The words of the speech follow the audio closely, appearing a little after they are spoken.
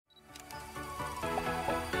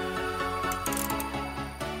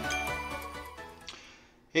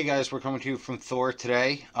Hey guys, we're coming to you from Thor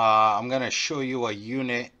today. I'm going to show you a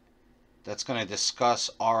unit that's going to discuss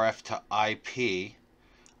RF to IP.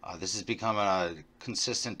 This has become a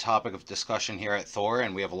consistent topic of discussion here at Thor,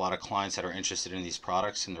 and we have a lot of clients that are interested in these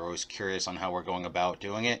products, and they're always curious on how we're going about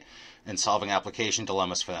doing it and solving application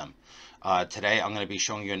dilemmas for them. Today I'm going to be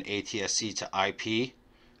showing you an ATSC to IP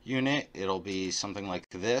unit. It'll be something like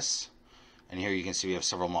this. And here you can see we have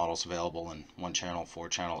several models available in 1 channel, 4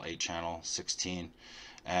 channel, 8 channel, 16,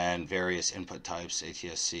 and various input types,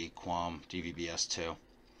 ATSC, QAM, DVB-T.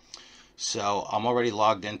 So I'm already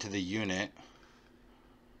logged into the unit.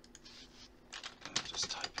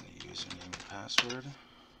 Just type in the username and password.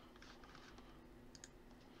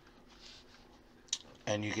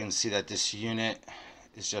 And you can see that this unit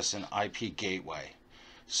is just an IP gateway.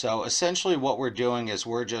 So essentially what we're doing is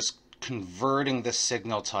we're just converting the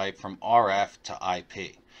signal type from RF to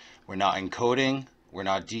IP. We're not encoding, we're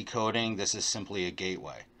not decoding, this is simply a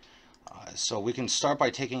gateway. So we can start by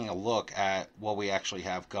taking a look at what we actually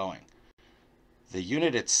have going. The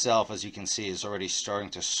unit itself, as you can see, is already starting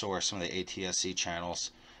to source some of the ATSC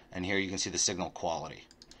channels, and here you can see the signal quality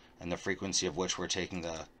and the frequency of which we're taking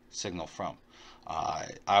the signal from.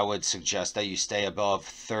 I would suggest that you stay above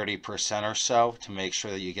 30% or so to make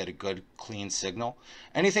sure that you get a good clean signal.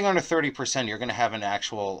 Anything under 30%, you're going to have an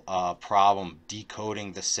actual problem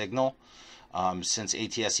decoding the signal. Since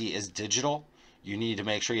ATSC is digital, you need to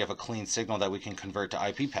make sure you have a clean signal that we can convert to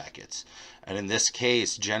IP packets. And in this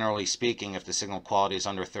case, generally speaking, if the signal quality is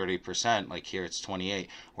under 30%, like here it's 28,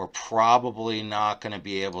 we're probably not going to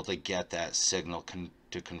be able to get that signal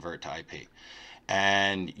to convert to IP.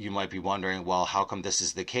 And you might be wondering, well, how come this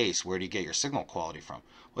is the case? Where do you get your signal quality from?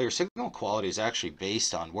 Well, your signal quality is actually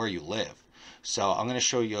based on where you live. So I'm going to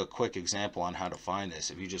show you a quick example on how to find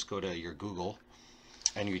this. If you just go to your Google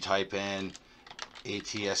and you type in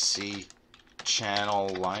ATSC channel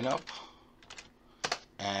lineup,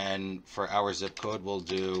 and for our zip code we'll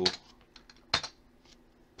do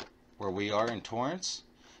where we are in Torrance,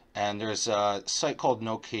 and there's a site called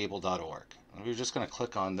nocable.org. We're just going to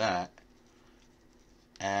click on that,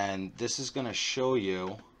 and this is going to show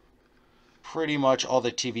you pretty much all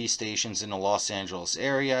the TV stations in the Los Angeles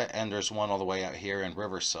area, and there's one all the way out here in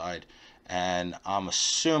Riverside, and I'm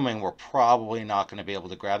assuming we're probably not going to be able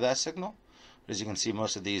to grab that signal. But as you can see,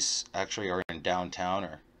 most of these actually are in downtown,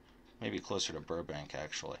 or maybe closer to Burbank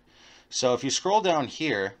actually. So if you scroll down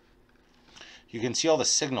here, you can see all the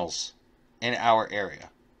signals in our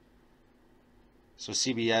area. So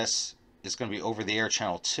CBS is going to be over the air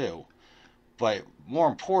channel 2. But more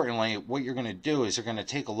importantly, what you're going to do is you're going to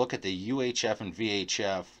take a look at the UHF and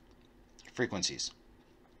VHF frequencies.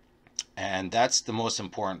 And that's the most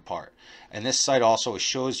important part. And this site also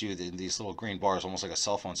shows you these little green bars, almost like a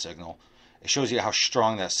cell phone signal. It shows you how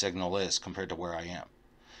strong that signal is compared to where I am.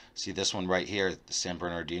 See this one right here, the San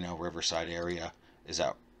Bernardino Riverside area is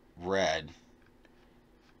at red.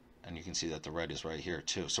 And you can see that the red is right here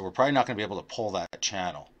too. So we're probably not going to be able to pull that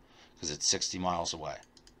channel because it's 60 miles away.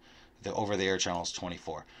 The over-the-air channel is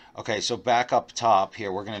 24. Okay, so back up top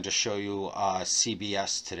here, we're going to just show you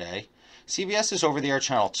CBS today. CBS is over-the-air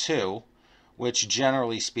channel 2, which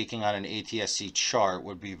generally speaking on an ATSC chart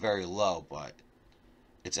would be very low, but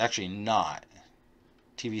it's actually not.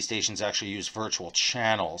 TV stations actually use virtual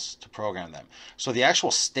channels to program them. So the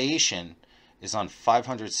actual station is on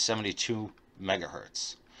 572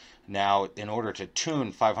 megahertz. Now, in order to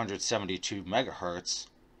tune 572 megahertz,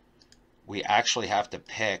 we actually have to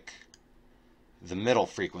pick the middle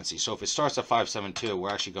frequency. So if it starts at 572, we're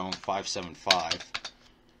actually going 575,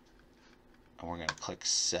 and we're going to click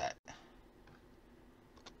set.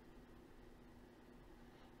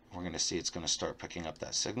 We're going to see it's going to start picking up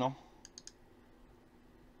that signal.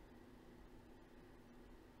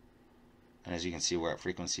 And as you can see, we're at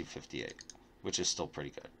frequency 58, which is still pretty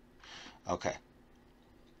good. Okay.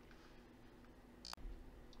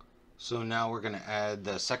 So now we're going to add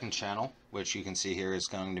the second channel, which you can see here is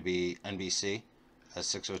going to be NBC as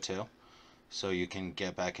 602. So you can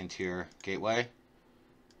get back into your gateway.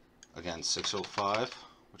 Again, 605,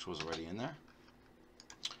 which was already in there.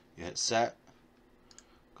 You hit set,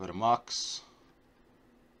 go to MUX,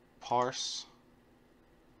 parse.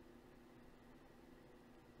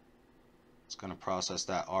 It's going to process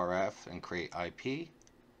that RF and create IP.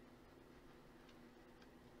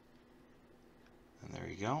 And there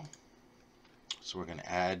you go. So we're going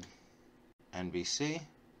to add NBC.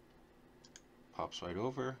 Pops right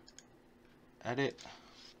over. Edit.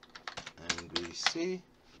 NBC.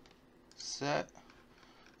 Set.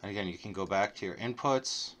 And again, you can go back to your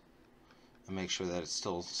inputs and make sure that it's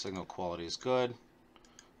still signal quality is good.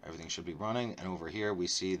 Everything should be running. And over here we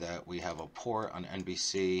see that we have a port on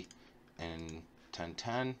NBC in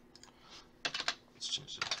 1010. Let's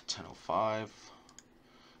change it to 1005.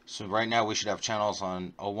 So right now we should have channels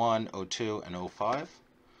on 01, 02, and 05.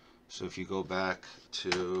 So if you go back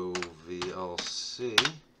to VLC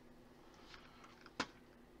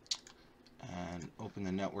and open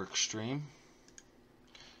the network stream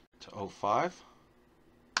to 05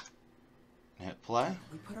 and hit play.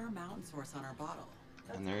 We put our mountain source on our bottle.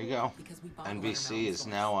 And there you go. NBC is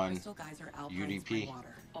now on UDP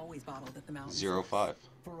 05.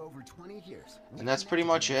 For over 20 years. And that's pretty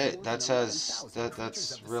much it.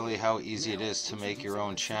 That's really how easy it is to make your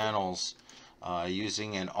own channels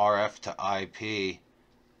using an RF to IP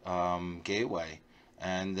gateway.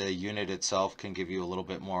 And the unit itself can give you a little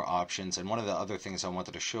bit more options. And one of the other things I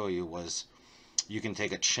wanted to show you was you can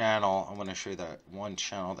take a channel. I'm going to show you that one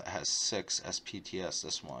channel that has 6 SPTS,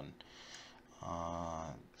 this one.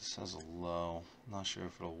 This has a low. I'm not sure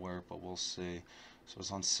if it'll work, but we'll see. So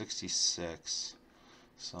it's on 66.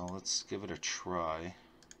 So let's give it a try.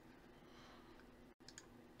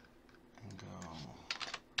 And go.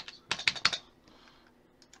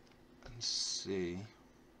 And see.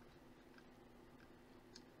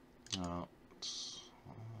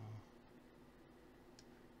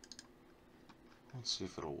 Let's see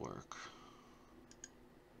if it'll work.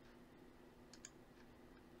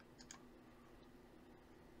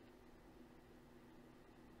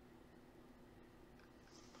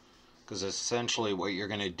 Because essentially what you're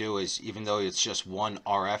going to do is, even though it's just one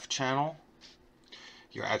RF channel,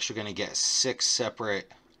 you're actually going to get 6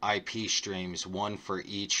 separate IP streams, one for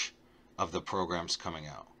each of the programs coming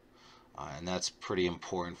out. And that's pretty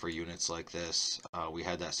important for units like this. We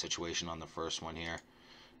had that situation on the first one here.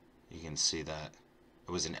 You can see that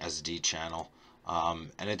it was an SD channel.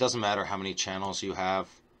 And it doesn't matter how many channels you have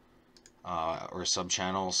or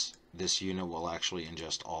sub-channels, this unit will actually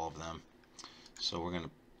ingest all of them. So we're going to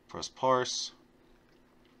press parse,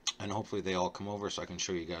 and hopefully they all come over so I can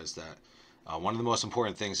show you guys that. One of the most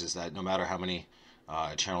important things is that no matter how many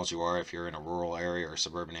channels you are, if you're in a rural area or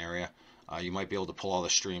suburban area, you might be able to pull all the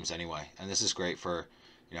streams anyway. And this is great for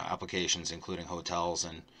applications including hotels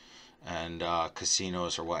and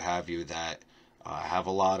casinos or what have you that have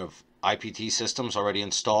a lot of IPT systems already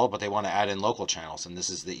installed, but they want to add in local channels, and this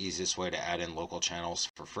is the easiest way to add in local channels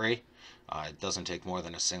for free. It doesn't take more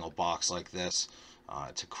than a single box like this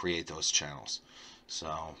to create those channels. So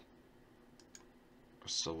we're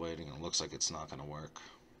still waiting. It looks like it's not going to work.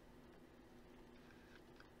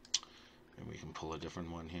 Maybe we can pull a different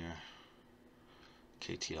one here.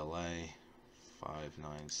 KTLA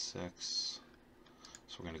 596.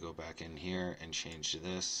 So we're going to go back in here and change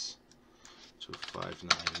this to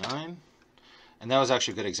 599. And that was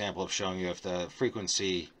actually a good example of showing you if the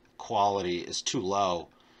frequency quality is too low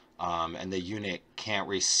and the unit can't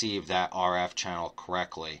receive that RF channel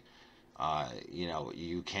correctly.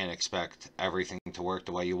 You can't expect everything to work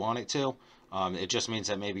the way you want it to. It just means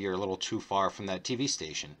that maybe you're a little too far from that TV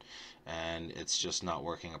station and it's just not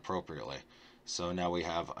working appropriately. So now we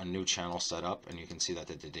have a new channel set up, and you can see that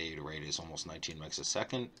the data rate is almost 19 megs a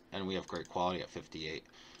second, and we have great quality at 58.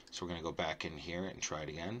 So we're going to go back in here and try it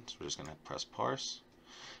again. So we're just going to press parse.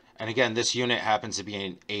 And again, this unit happens to be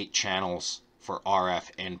in 8 channels for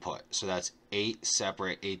RF input. So that's 8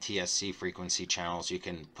 separate ATSC frequency channels you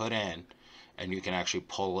can put in, and you can actually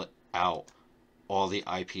pull it out all the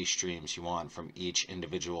IP streams you want from each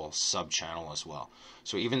individual sub channel as well.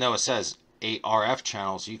 So even though it says 8 RF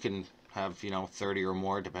channels, you can have 30 or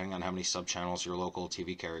more depending on how many sub channels your local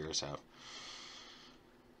TV carriers have.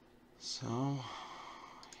 So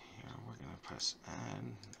here we're going to press add.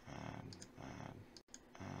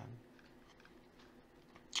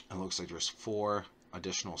 It looks like there's 4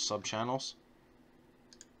 additional sub channels,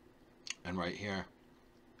 and right here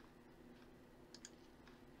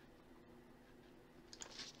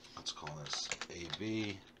let's call this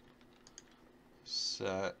AB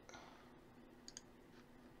set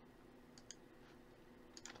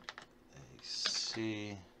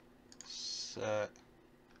AC set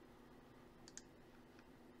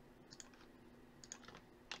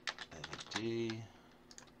AD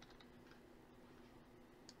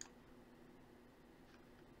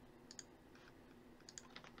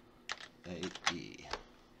AE,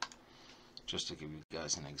 just to give you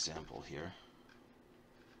guys an example here.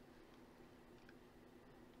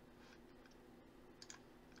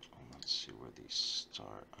 Let's see where these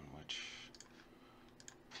start on which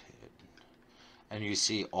PID. And you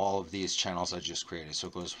see all of these channels I just created. So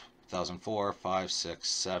it goes 1004, 5, 6,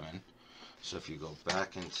 7. So if you go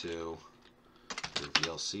back into your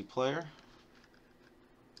VLC player,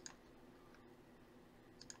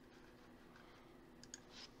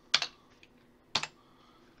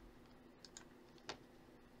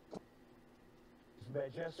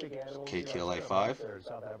 majestic animals. KTLA 5. I was there in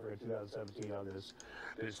South Africa in 2017 on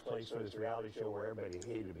this place for this reality show where everybody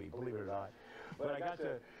hated me, believe it or not. But I got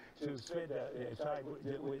to spend time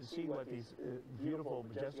see what these beautiful,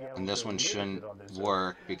 majestic animals. And this one shouldn't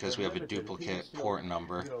work because we have a duplicate port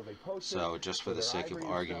number. So just for the sake of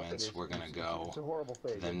arguments, we're going to go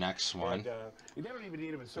to the next one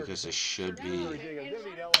because this should be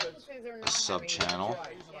a sub-channel.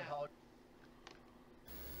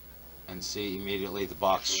 And see, immediately the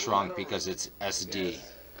box shrunk because it's SD,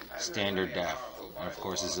 standard def. And of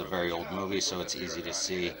course, this is a very old movie, so it's easy to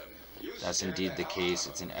see. That's indeed the case.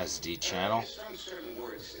 It's an SD channel.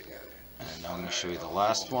 And now I'm going to show you the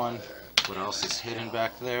last one. What else is hidden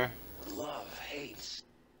back there?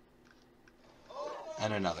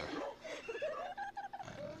 And another.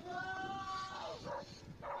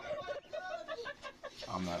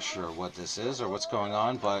 I'm not sure what this is or what's going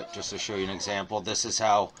on, but just to show you an example, this is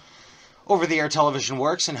how over-the-air television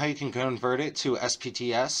works and how you can convert it to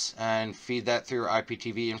SPTS and feed that through your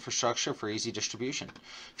IPTV infrastructure for easy distribution.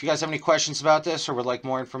 If you guys have any questions about this or would like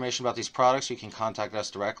more information about these products, you can contact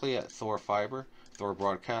us directly at Thor Fiber, Thor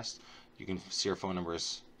Broadcast. You can see our phone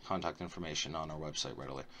numbers, contact information on our website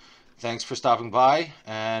readily. Thanks for stopping by,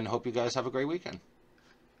 and hope you guys have a great weekend.